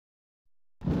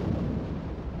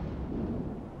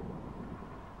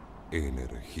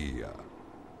Energía.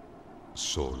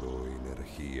 Solo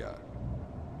energía.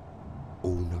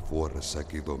 Una fuerza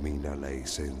que domina la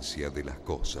esencia de las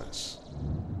cosas.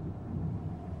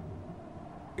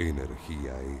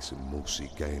 Energía es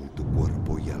música en tu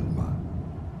cuerpo y alma.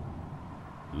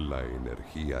 La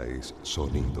energía es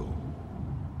sonido.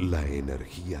 La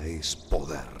energía es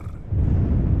poder.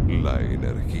 La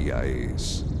energía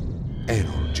es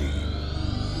Nrg.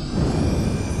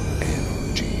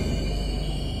 Nrg.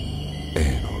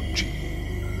 Nrg.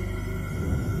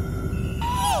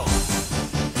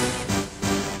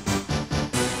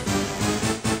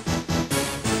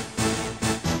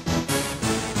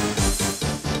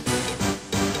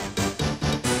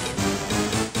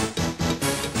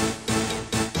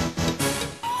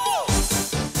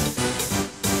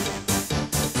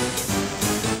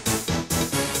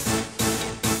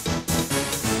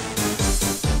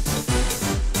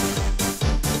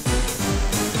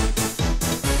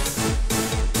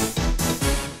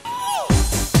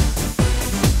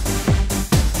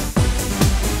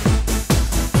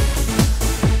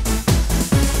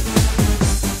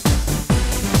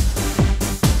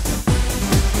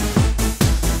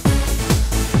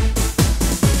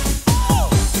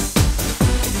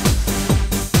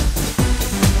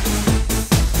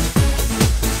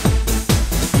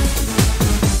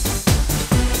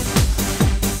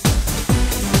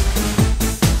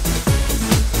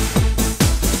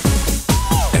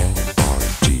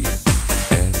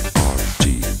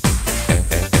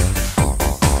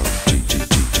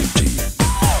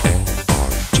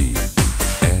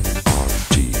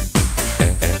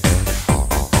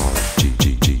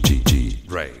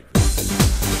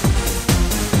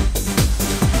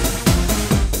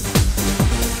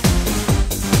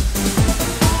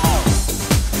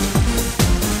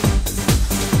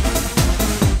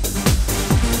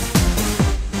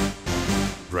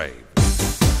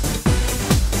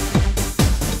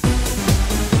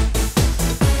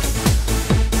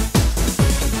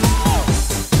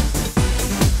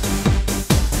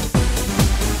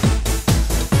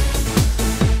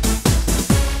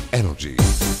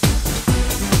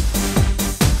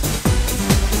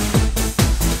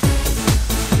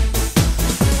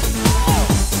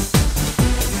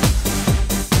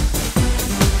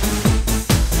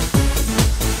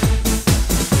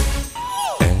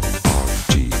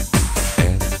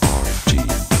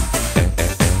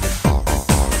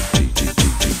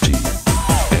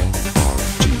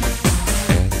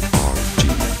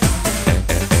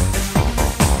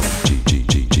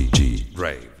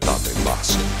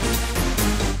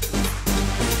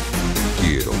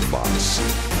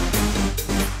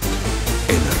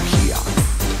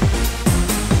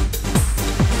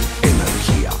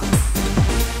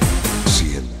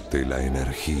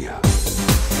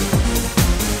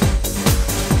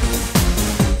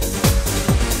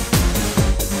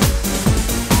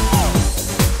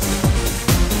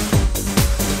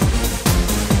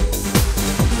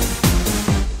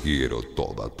 Quiero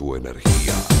toda tu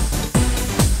energía.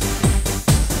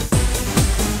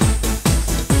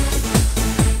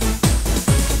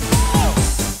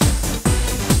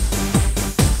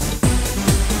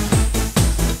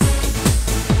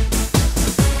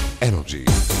 Nrg.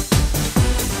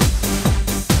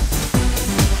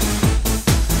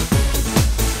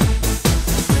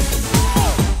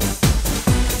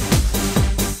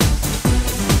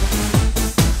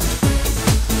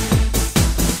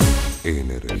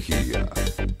 Energía.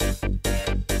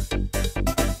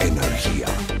 Energía.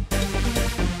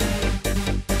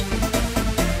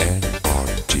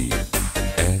 Nrg.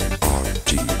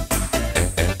 Nrg.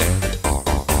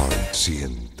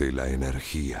 Siente la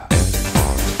energía.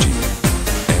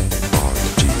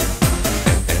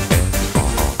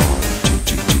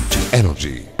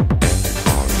 Nrg.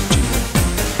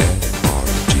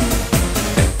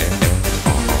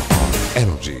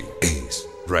 Nrg is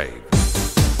rave.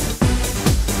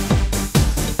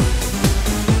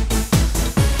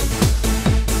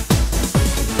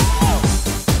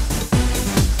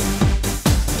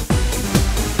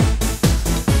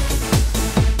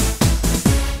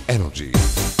 Nrg.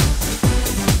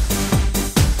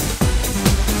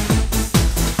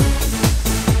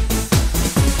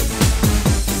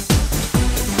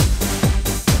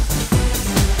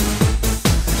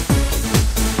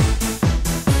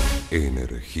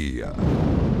 Energía.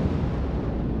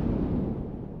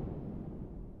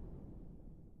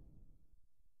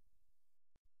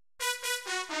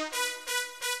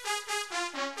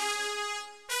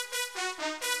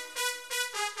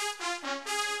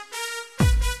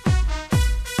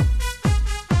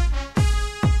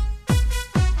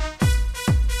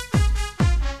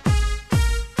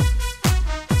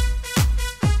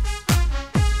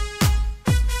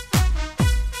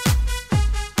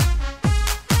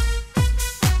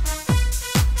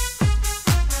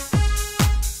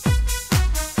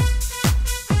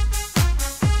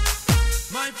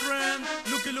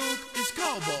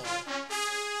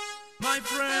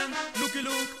 man, looky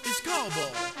look, it's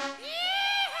Cowboy.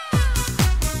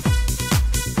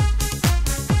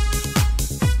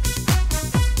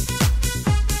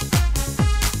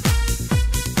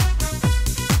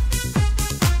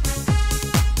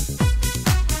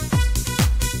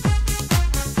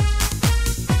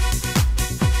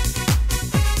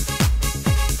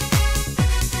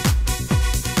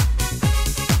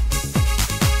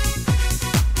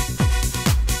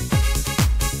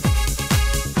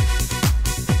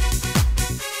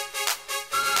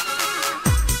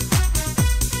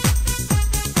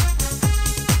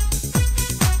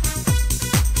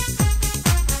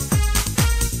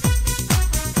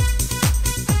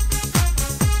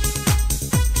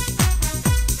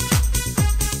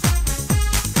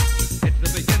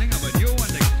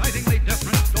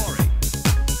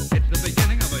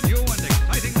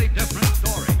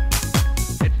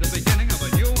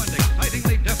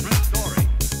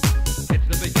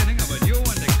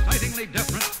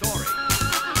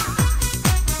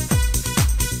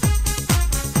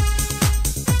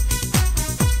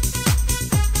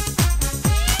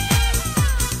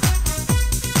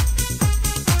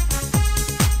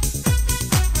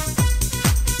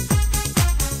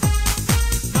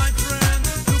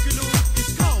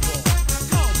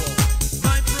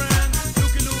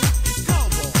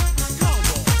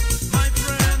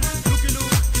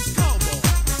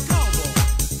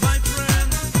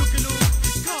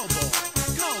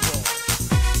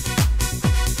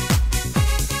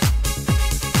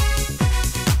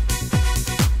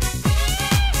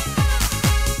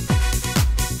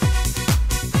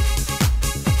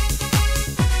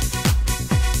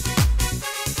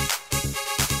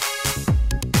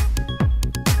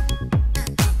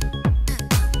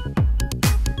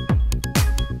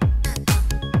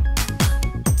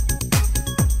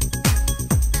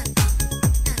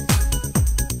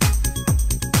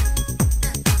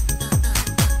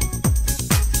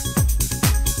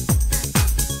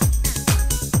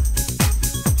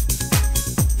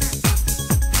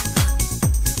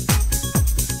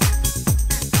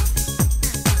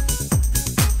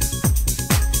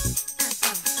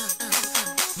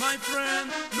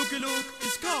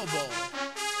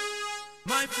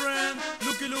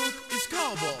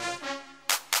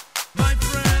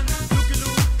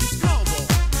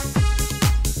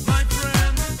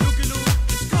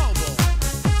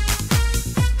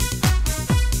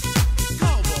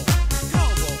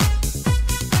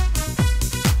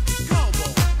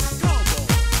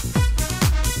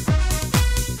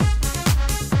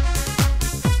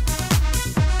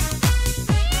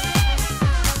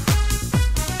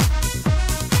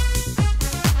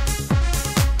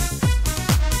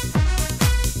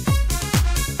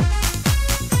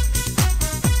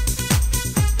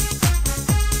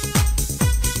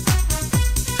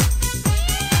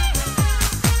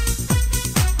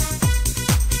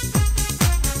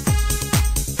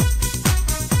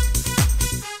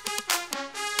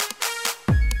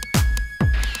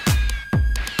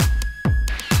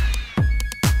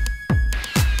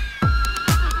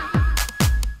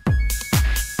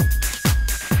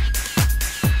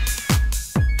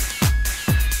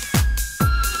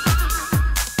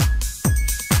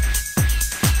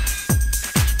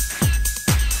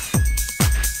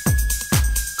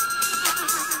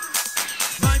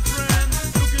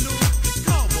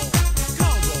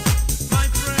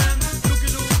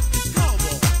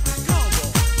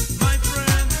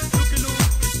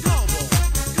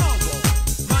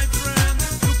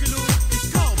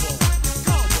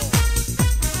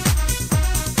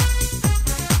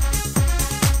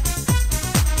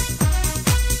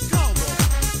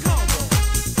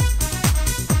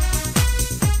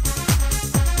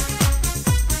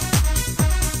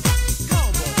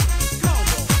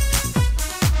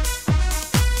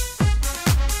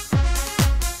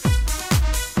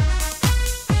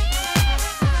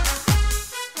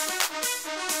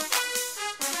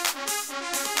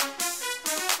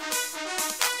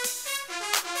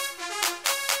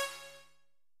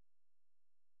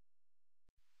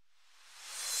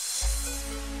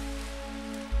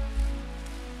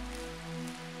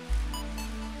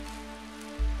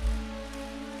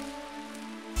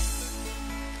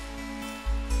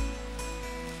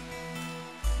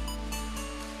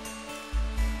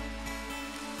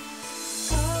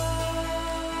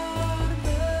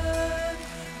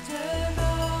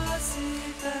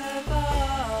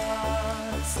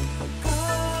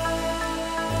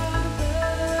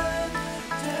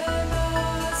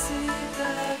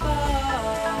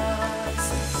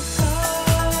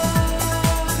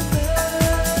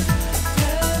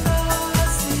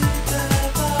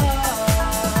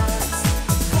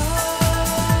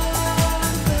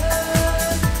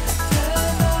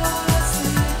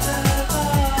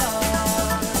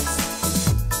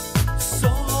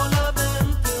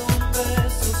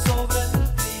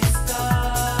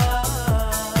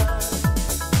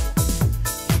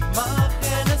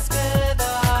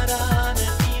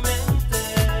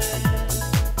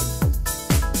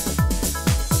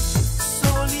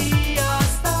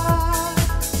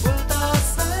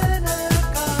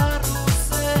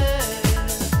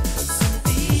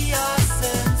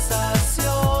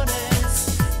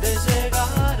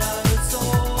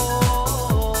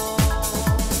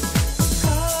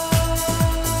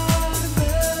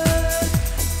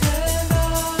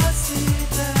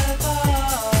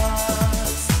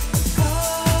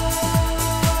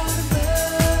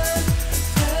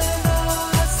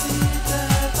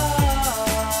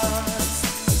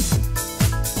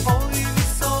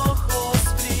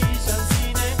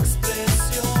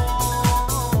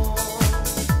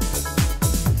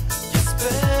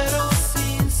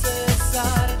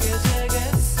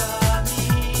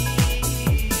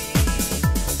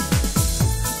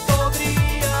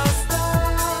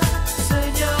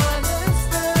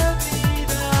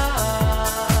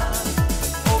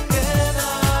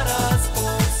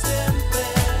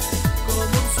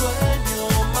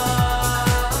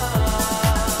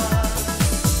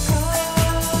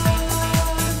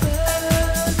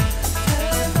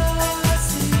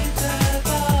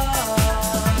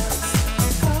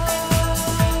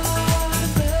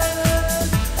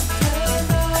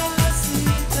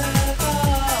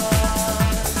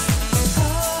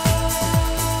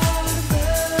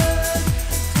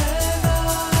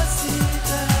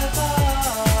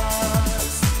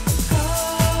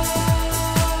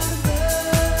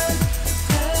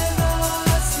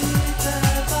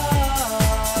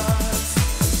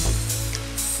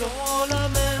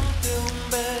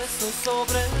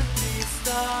 sobre el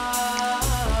cristal.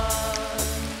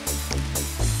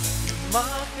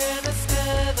 Imágenes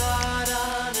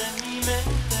quedarán en mi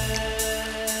mente.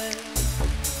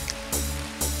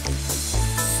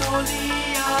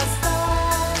 Solías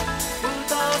dar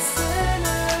vueltas en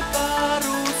el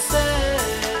carrusel.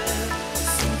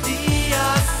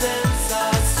 Sentías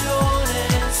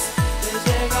sensaciones de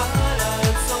llegar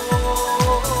al sol.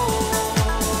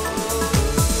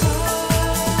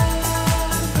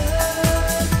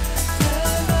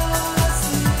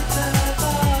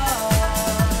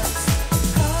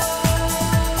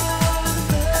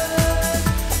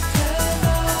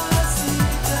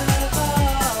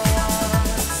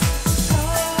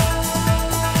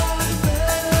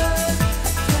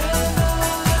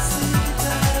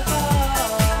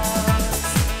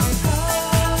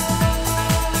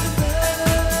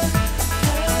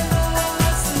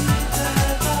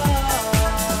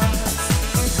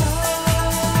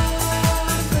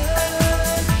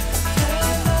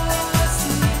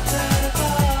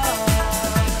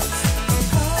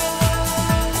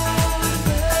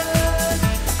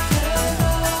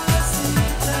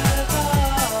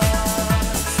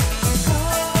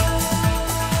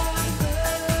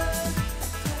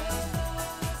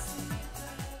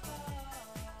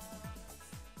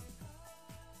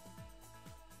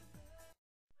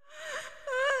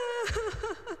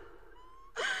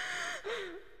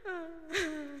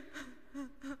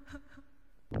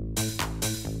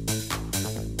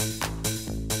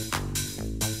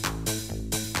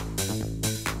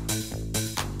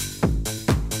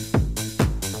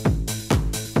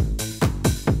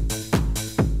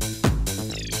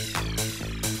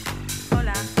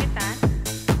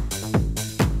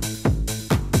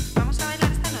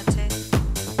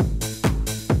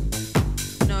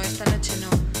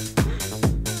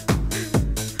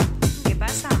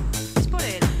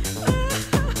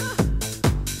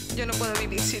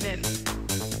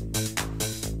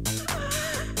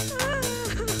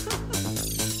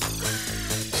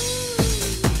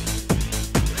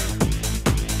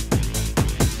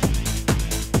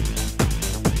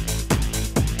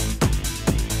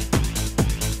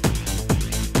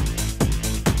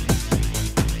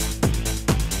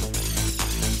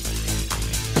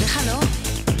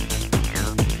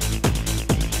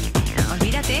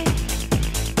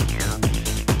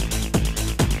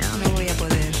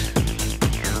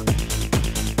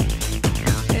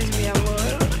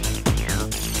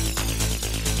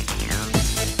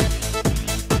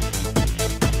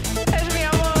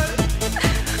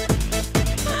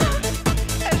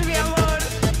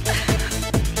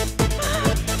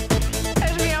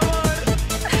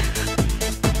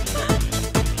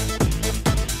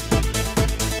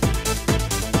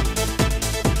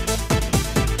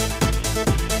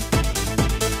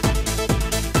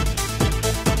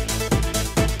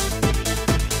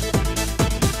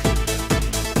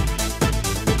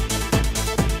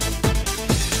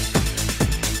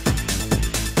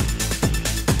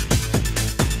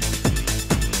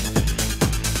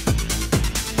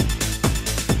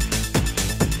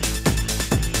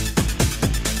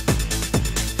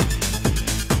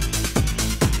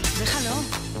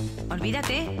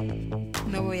 Olvídate.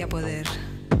 No voy a poder.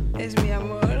 Es mi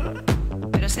amor.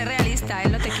 Pero sé realista,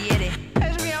 él no te quiere.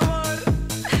 Es mi amor.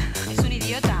 Es un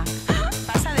idiota.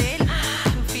 Pasa de él.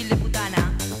 Es un fil de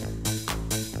putana.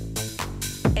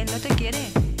 Él no te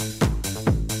quiere.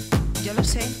 Yo lo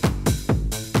sé.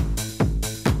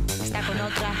 Está con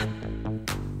otra.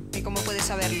 ¿Y cómo puedes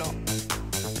saberlo?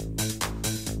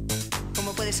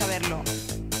 ¿Cómo puedes saberlo?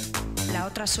 La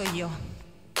otra soy yo.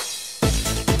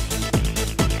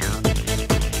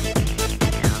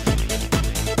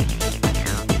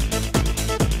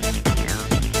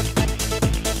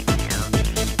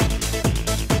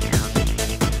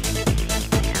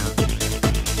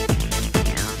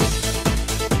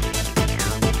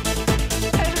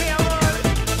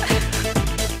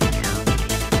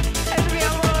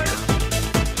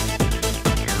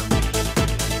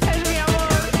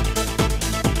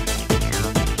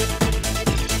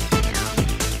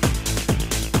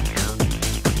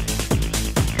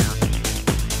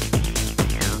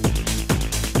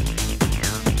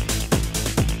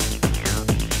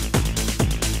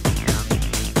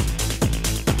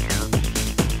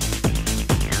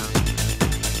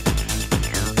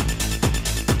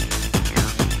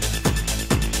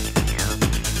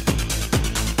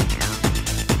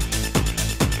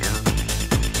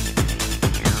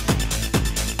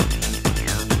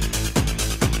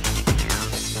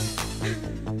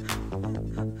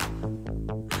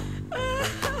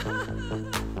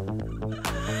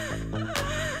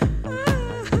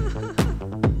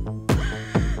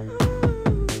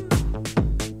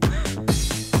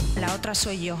 otra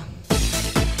soy yo.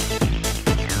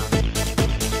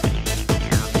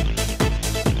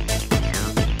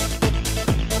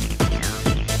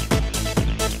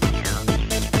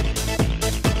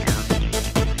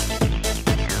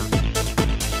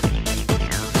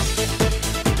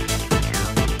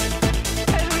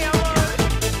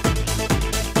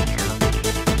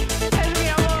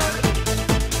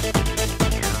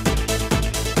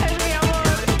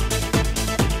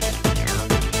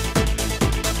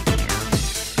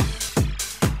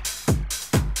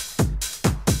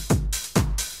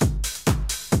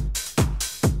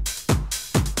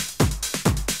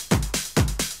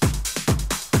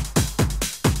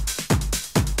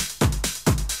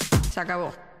 Se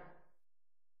acabó.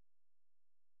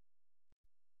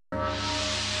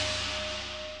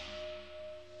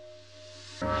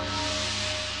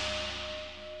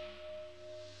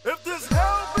 If this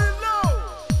hell below,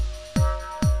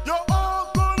 you're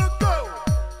all gonna go,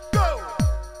 go,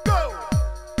 go,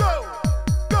 go,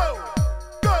 go,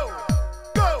 go,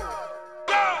 go,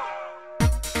 go.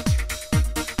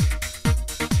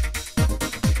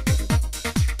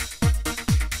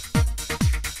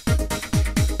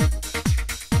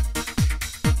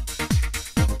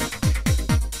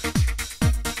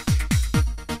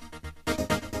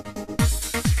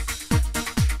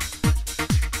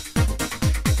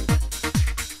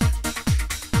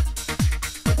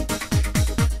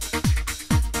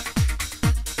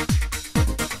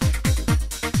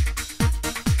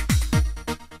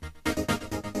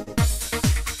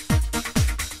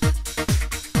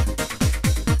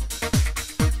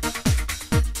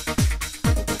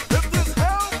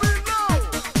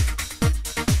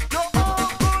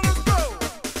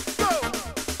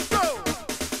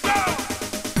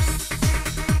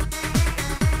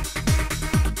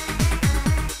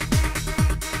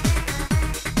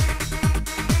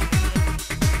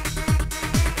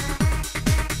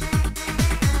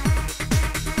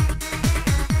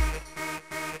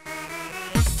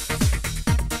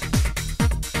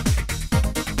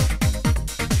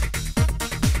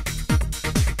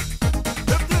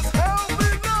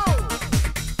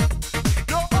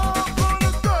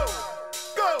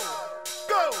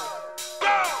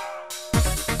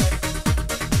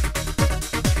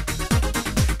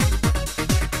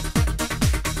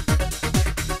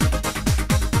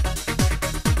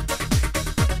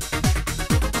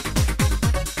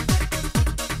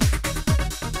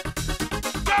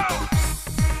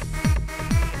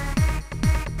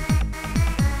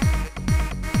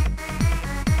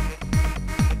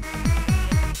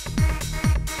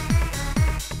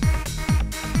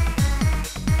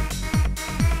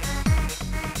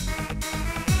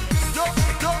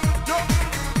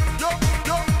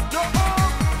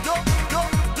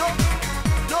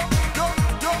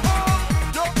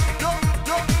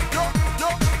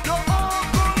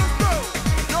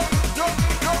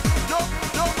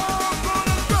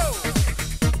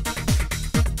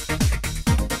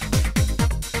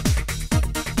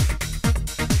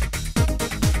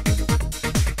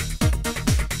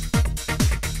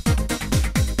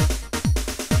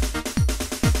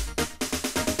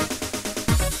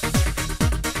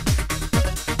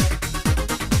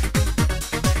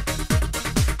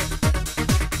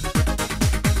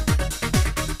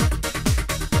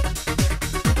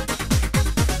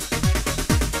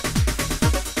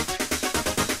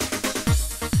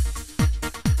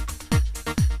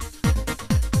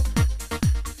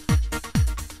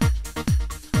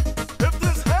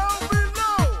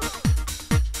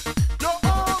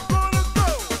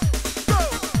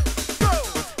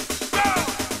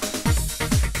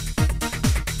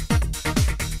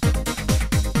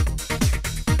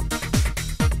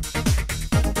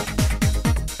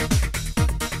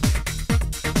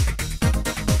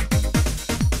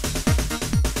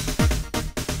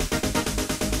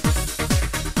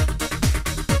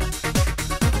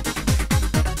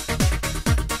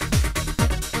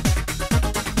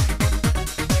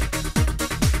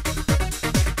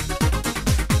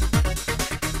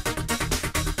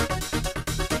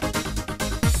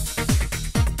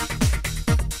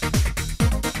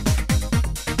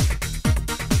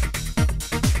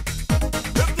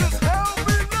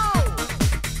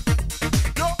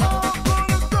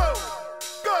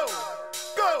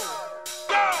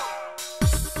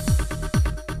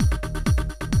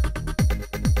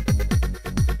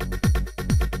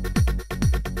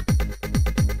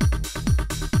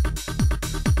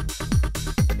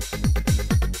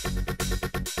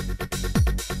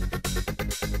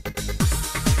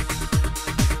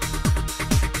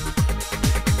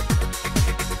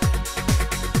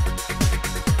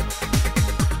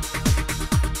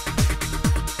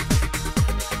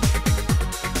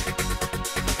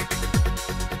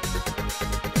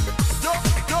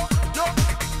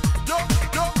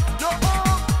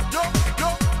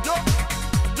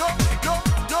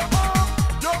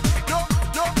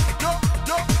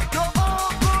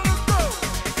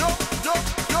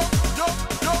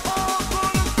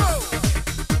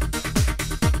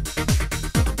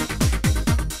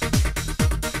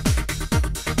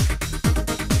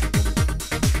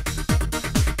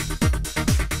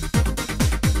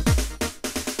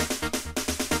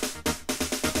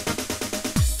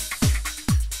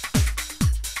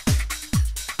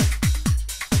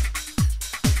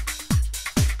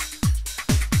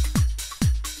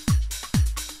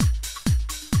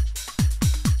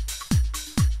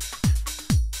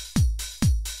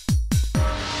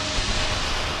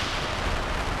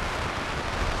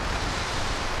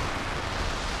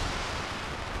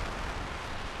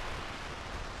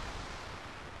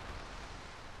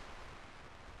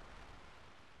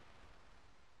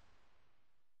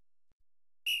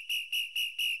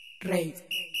 Rave.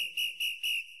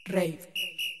 Rave.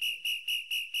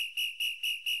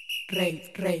 Rave.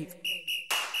 Rave.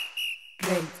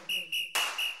 Rave.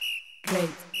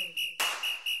 Rave.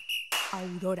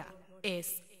 Aurora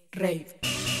es rave.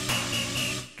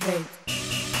 Rave.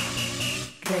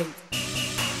 Rave.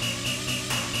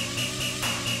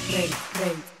 Rave.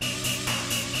 Rave.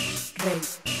 Rave.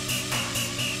 Rave.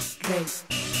 Rave.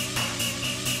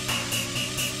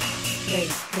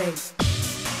 Rave. Rave. Rave.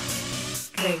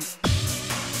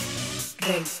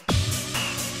 Rave. Rave.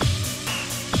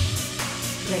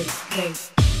 Rave.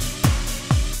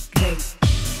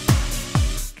 Rave.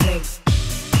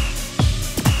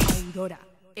 Aurora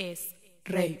es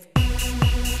rave.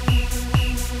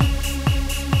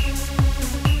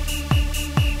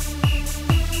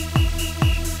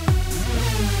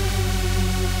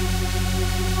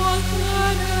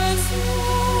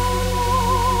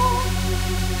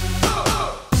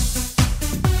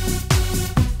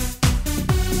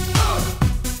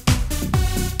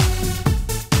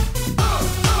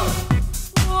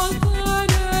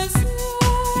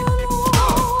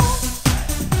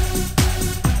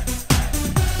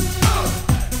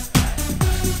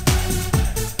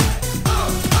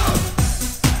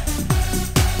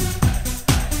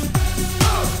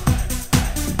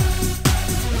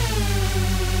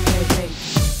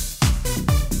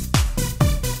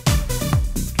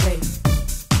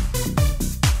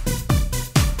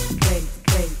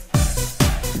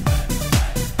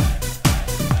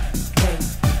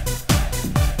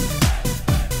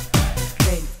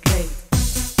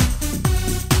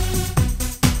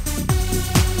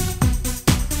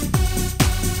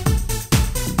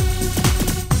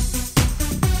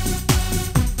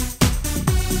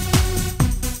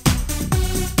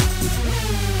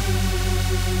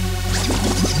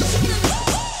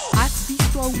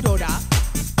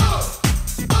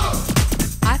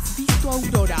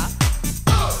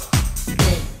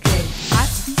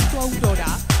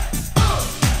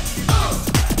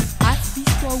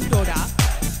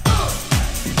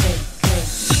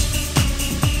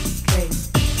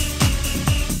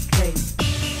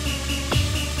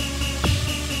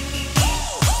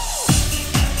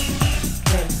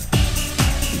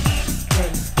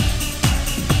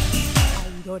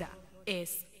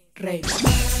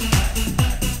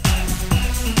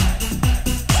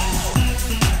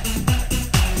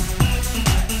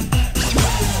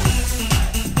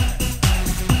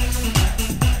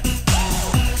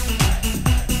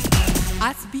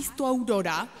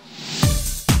 Aurora.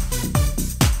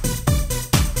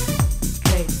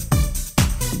 Rave.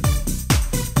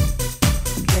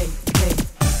 Rave. Rave. Rave.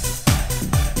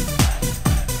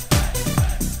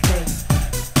 Rave.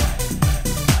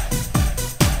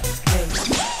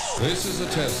 This is a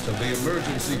test of the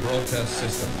emergency broadcast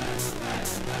system.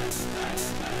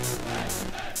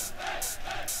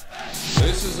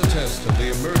 This is a test of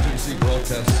the emergency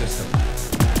broadcast system.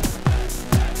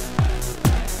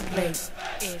 Rave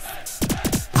es.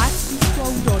 ¿Has visto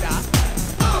Aurora?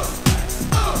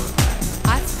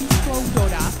 ¿Has visto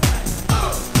Aurora?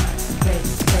 Rave,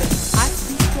 rave. ¿Has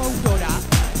visto Aurora?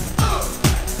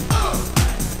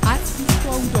 ¿Has visto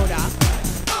Aurora?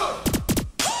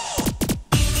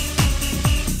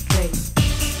 Rave,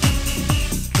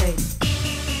 rave.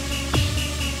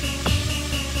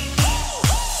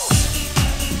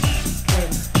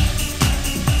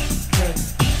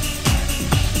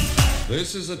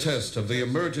 This is a test of the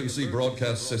emergency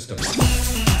broadcast system.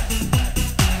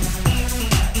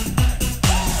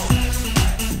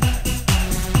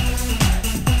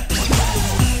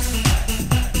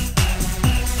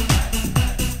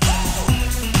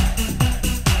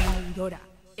 Aurora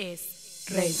es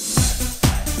rey.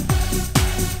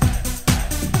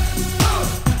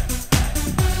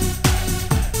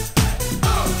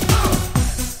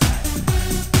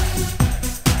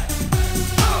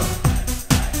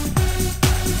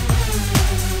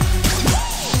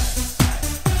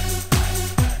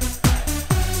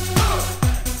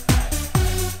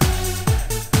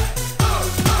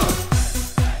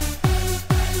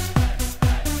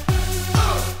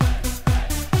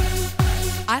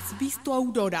 ¿Has visto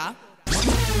Aurora?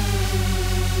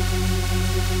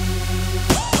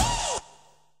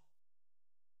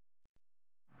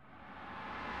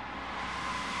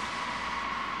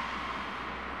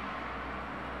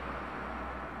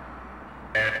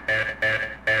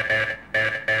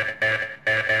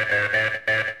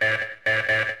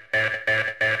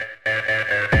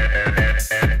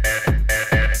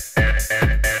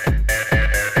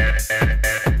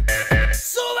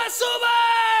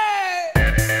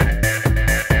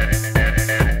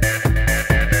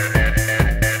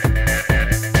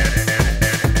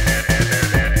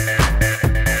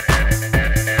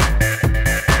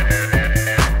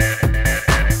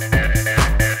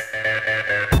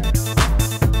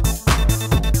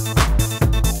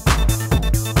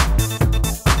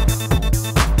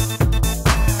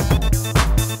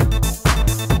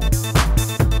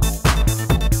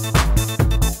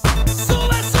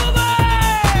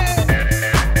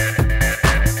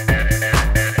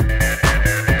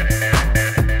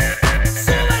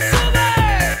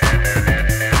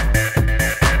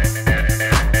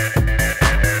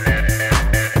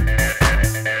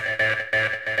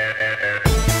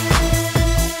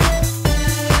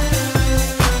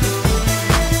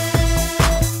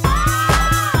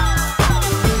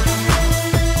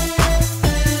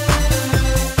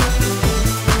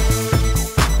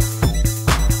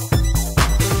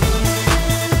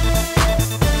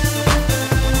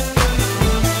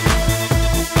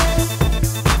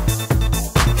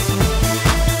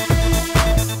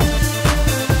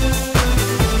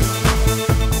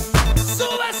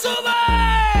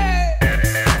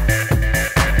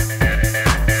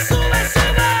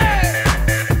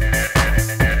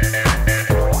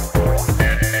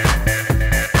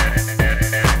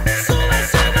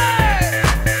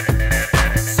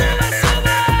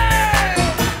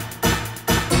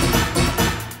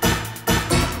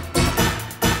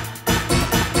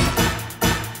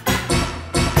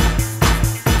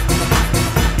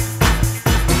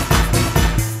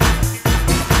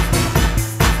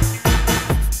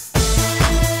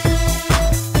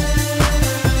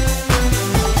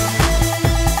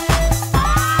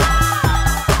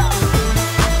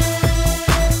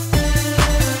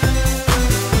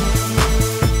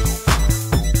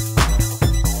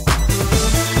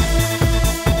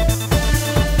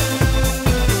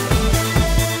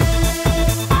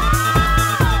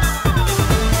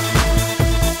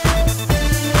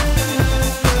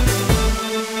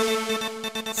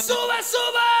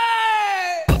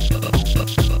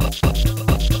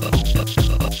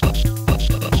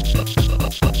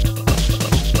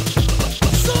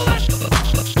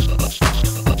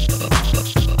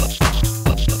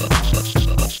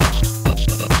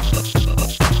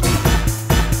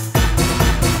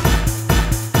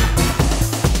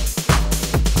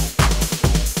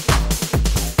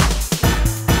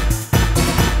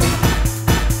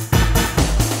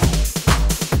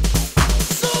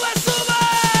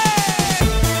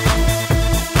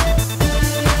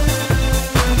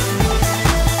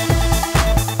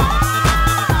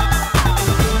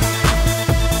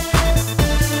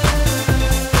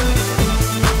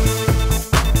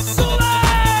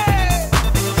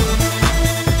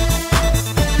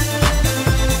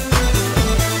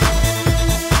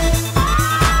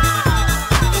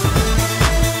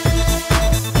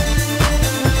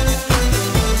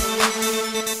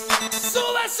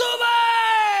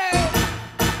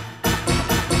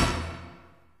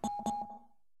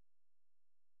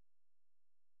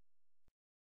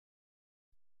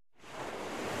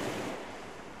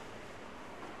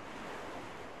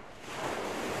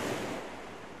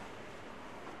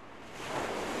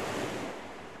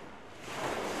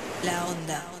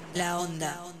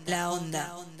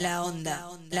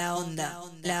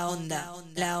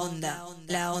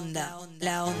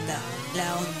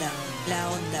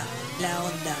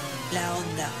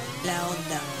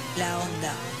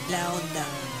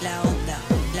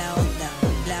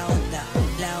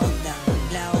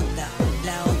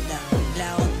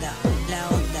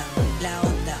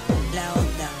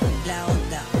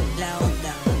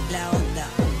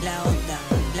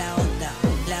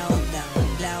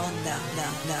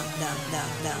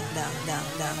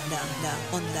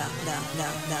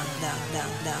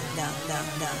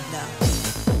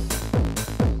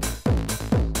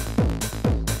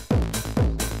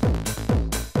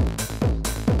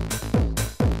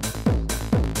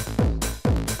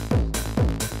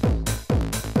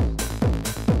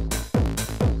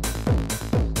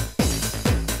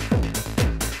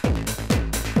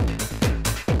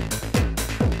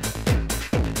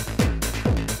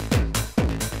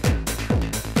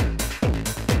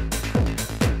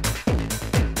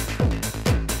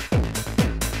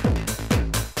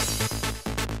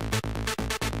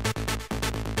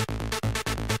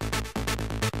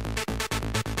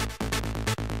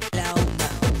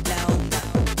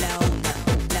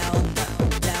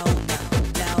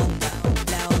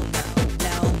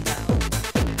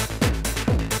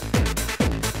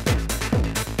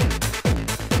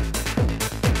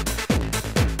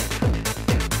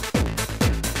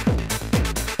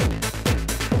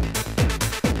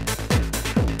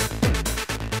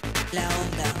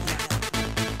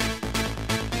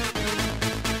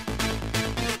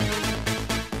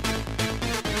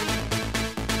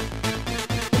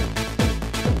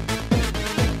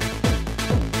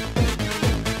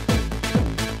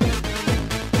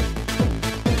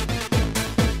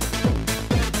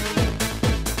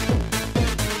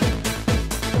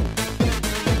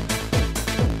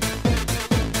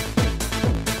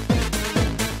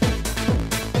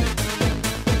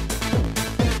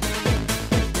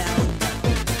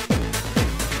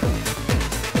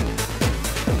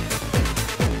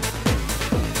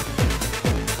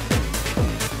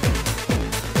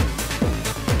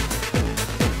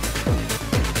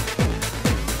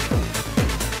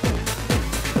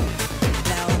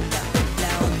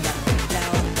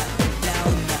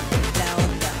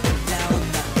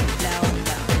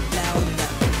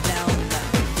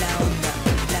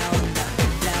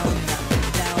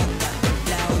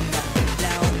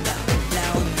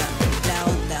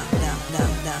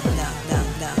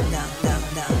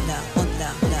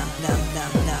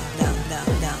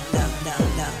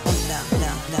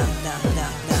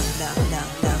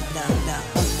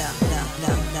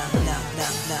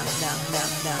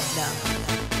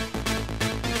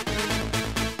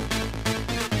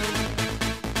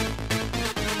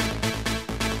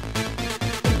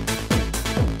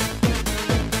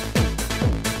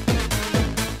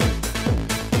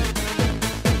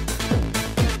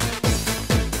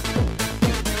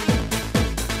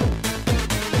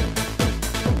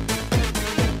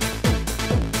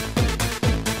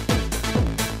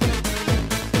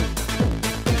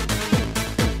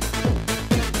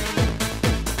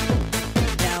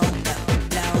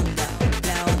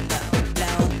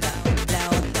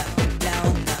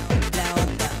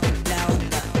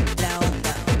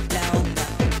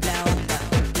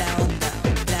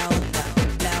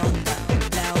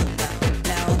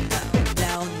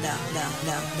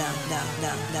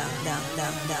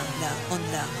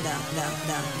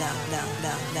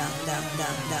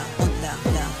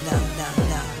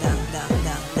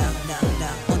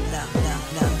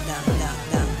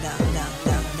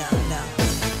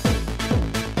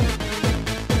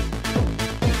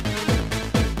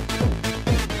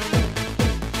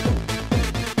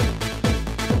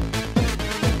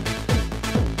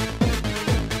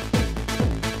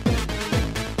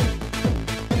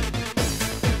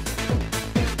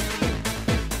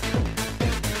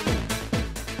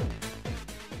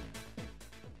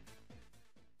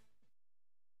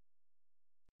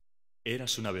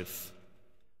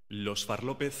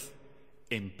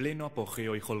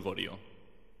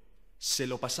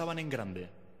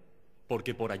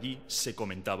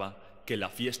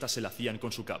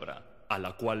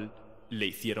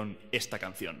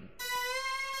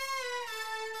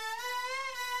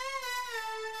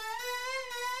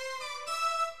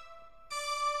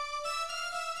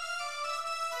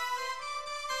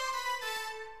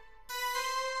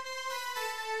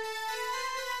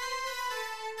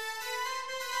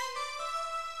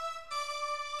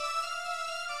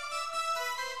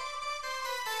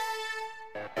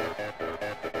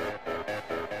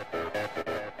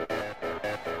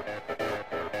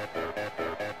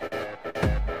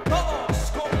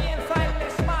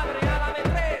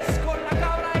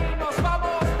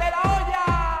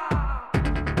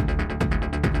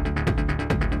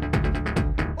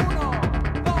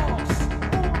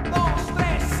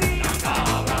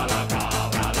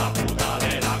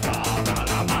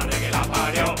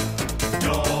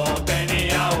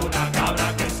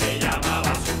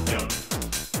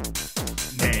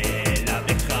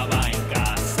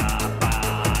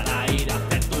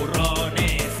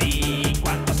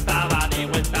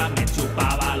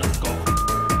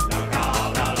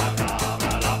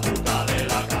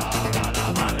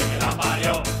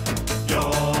 parió.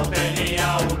 Yo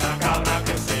tenía una cabra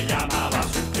que se llamaba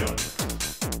Asunción.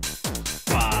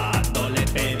 Cuando le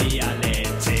pedía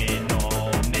leche no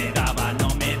me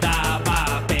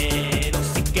daba, pero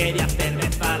si quería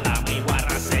cerveza la muy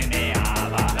guarra se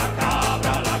meaba. La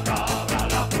cabra,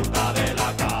 la puta de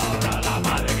la cabra, la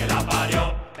madre que la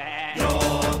parió.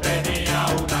 Yo tenía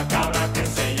una cabra que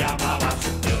se llamaba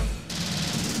Asunción.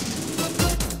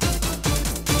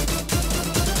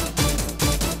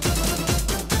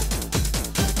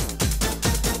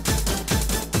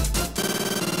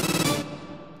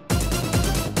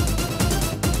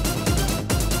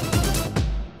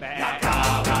 La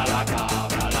cabra,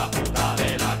 la puta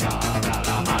de la cabra,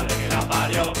 la madre que la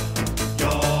parió.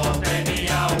 Yo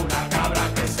tenía una cabra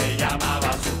que se llamaba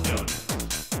Asunción.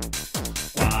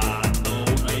 Cuando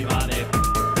uno iba de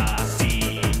puta,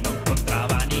 si no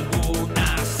encontraba ninguna,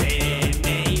 se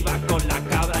me iba con la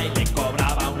cabra y le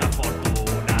cobraba una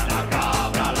fortuna. La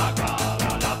cabra,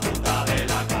 la puta de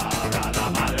la cabra, la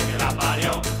madre que la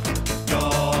parió. Yo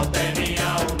tenía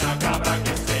una cabra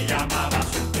que se llamaba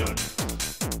Asunción.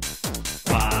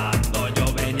 Cuando yo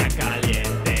venía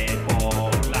caliente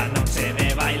por la noche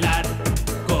de bailar,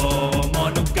 como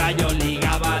nunca yo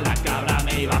ligaba, la cabra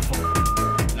me iba a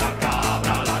La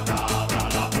cabra,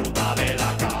 la puta de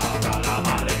la cabra, la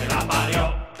madre que la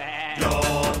parió. Yo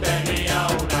tenía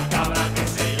una cabra que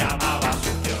se llamaba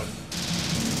Asunción.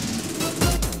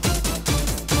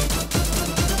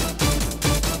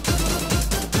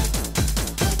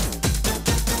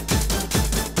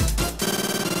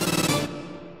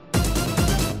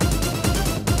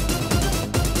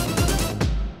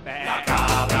 La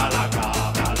cabra,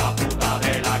 la puta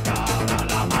de la cabra,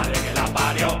 la madre que la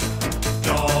parió.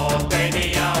 Yo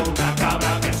tenía una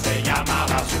cabra que se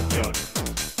llamaba Asunción.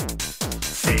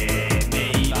 Se me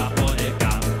iba por el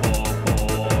campo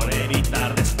por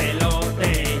evitar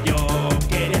despelote. Yo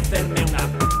quería hacerme una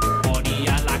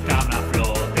ponía la cabra a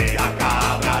flote. La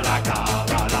cabra,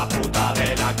 la puta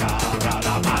de la cabra,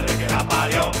 la madre que la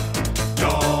parió.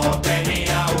 Yo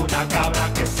tenía una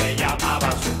cabra que se llamaba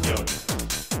Asunción.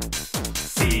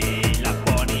 Si la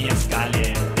ponías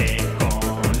caliente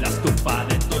con la estufa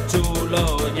de tu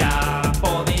chulo, ya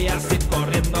podías ir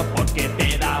corriendo porque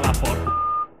te daba por.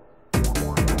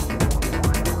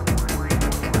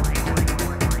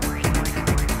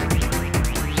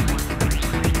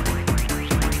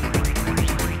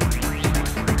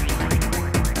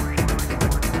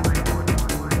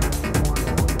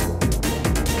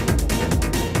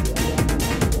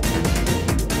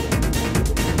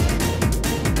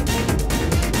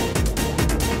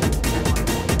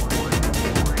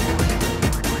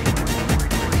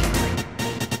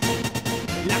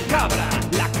 La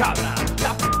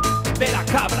de la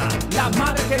cabra, la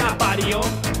madre que la parió.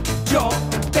 Yo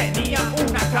tenía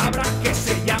una cabra que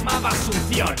se llamaba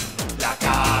Asunción. La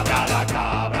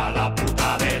cabra, la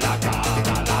puta de la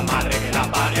cabra, la madre que la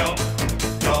parió.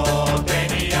 Yo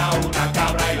tenía una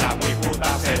cabra y la muy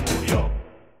puta se murió.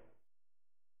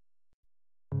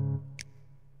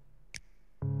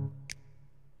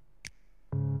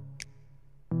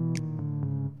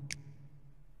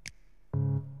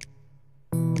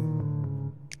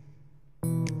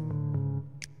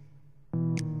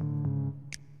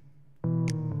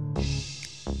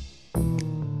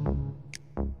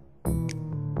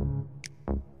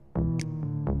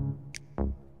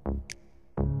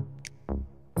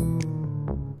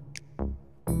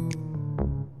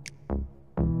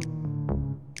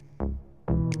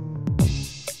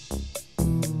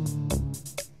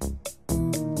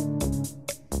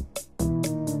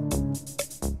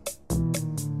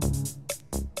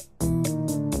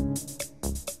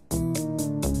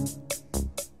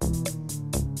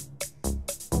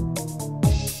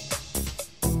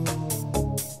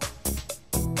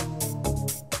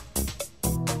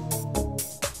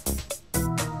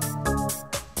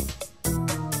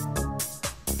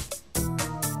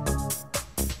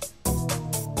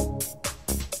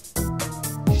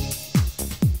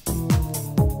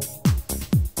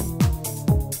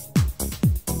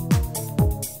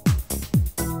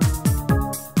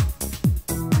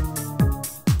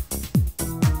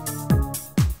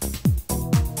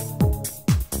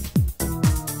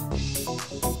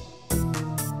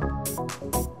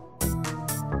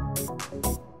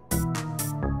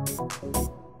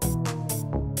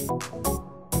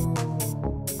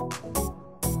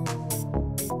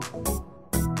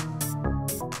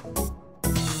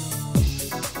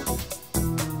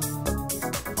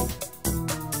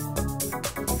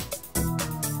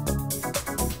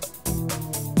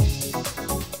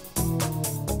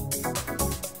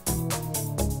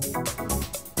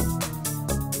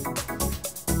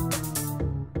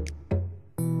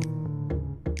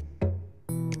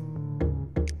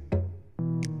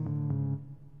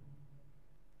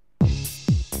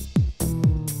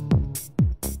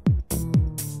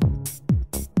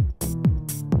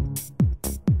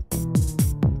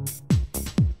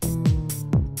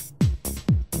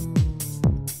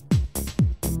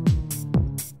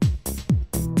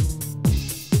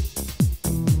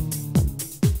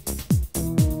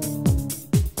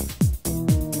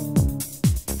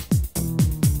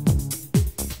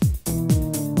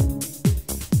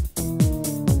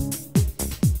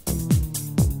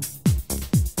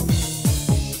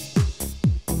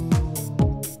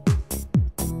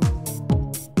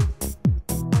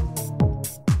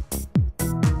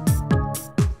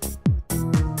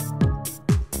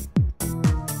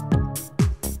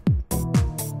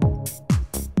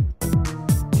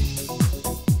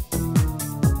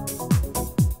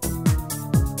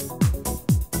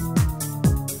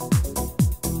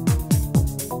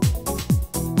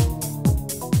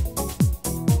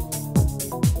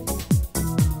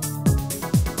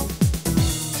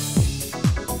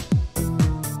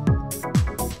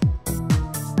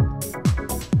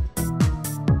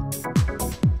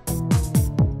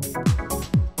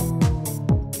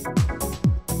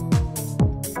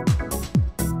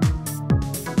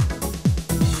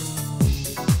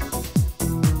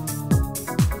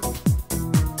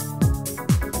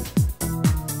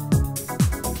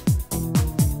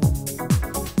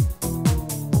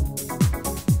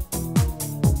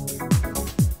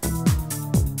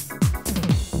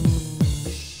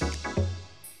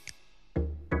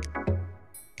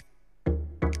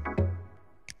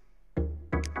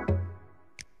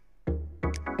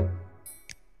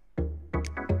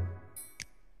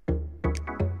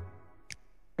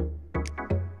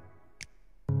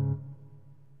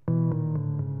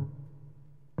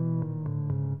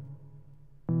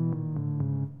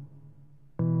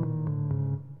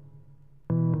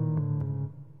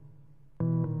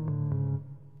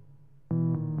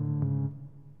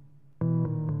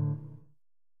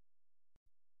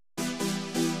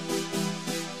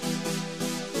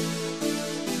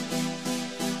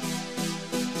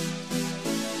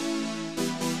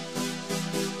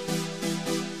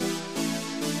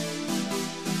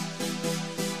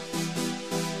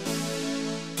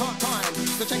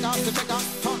 check out the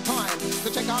rhyme, to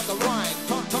check out the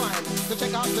rhyme, to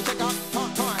check out the rhyme, to check out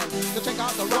the rhyme, to check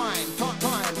out the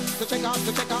rhyme, to check out the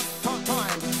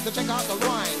rhyme, to check out the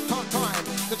rhyme,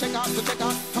 to check out the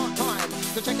rhyme, to check out the rhyme,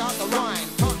 to check out the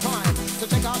rhyme, to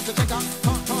check out the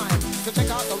rhyme, to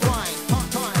check out the rhyme, to check out the rhyme,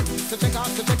 to check out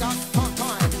the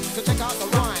rhyme, to check out the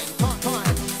rhyme,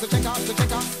 to check out the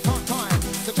rhyme,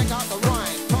 to check out the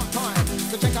rhyme,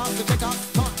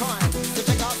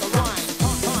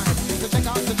 to check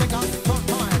out the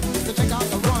rhyme, to check out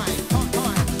the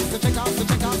rhyme, to check out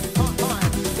the